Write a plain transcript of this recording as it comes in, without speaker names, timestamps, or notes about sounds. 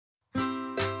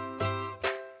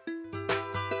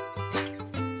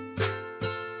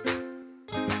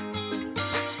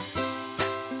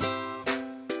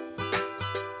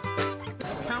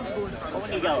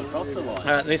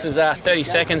Alright, this is 30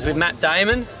 seconds with Matt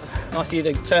Damon. Nice of you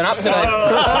to turn up today.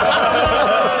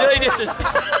 Really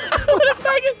disrespectful. What a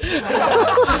faggot.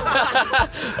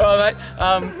 Alright,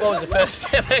 mate. What was the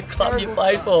first ever club you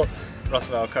played for?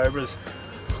 Rossvale Cobras.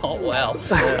 Oh wow.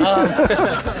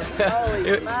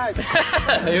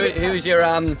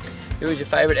 Who was your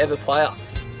favourite ever player?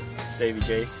 Stevie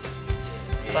G.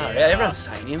 Oh, yeah, everyone's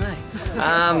saying you, mate.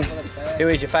 Who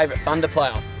is your favourite Thunder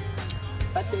player?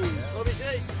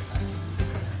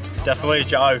 Definitely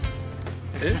Joe.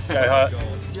 Who? Joe Hurt.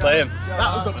 Liam.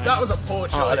 That was a poor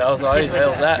choice. Oh, that was like, who the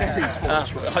hell's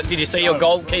that? Did you see your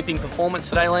goalkeeping performance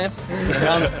today, Liam?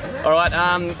 All right.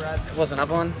 What was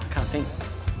another one? Can't think.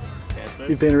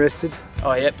 You've been arrested?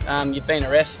 Oh, yep. You've been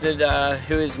arrested.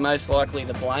 Who is most likely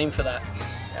to blame for that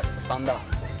at the Thunder?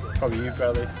 Probably you,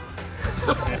 Bradley.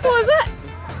 What was that?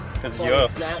 Because you're. Oh,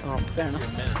 fair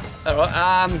enough. All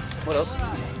right. What else?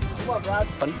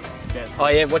 Pardon? Oh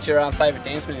yeah. What's your favourite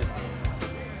dance move?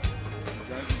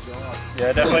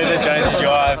 Yeah, definitely the James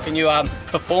Drive. Can you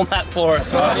perform that for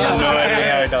us? I have no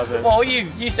idea how he does it. Well,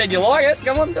 you said you like it.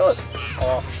 Come on, do it.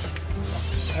 Oh.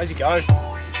 How's he going?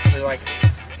 He's like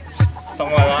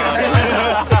something like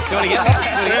that. Do it again. I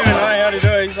don't even know how to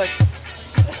do it. He's like.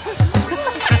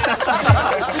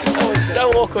 Oh, it's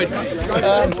so awkward.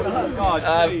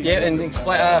 Yeah, and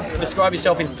explain. Describe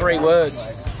yourself in 3 words.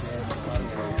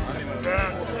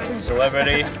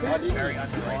 Celebrity.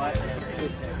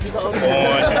 Born.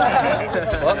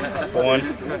 What? Born.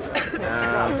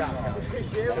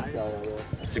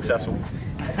 Successful.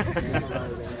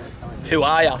 Who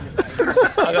are you?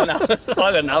 I got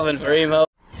nothing for email.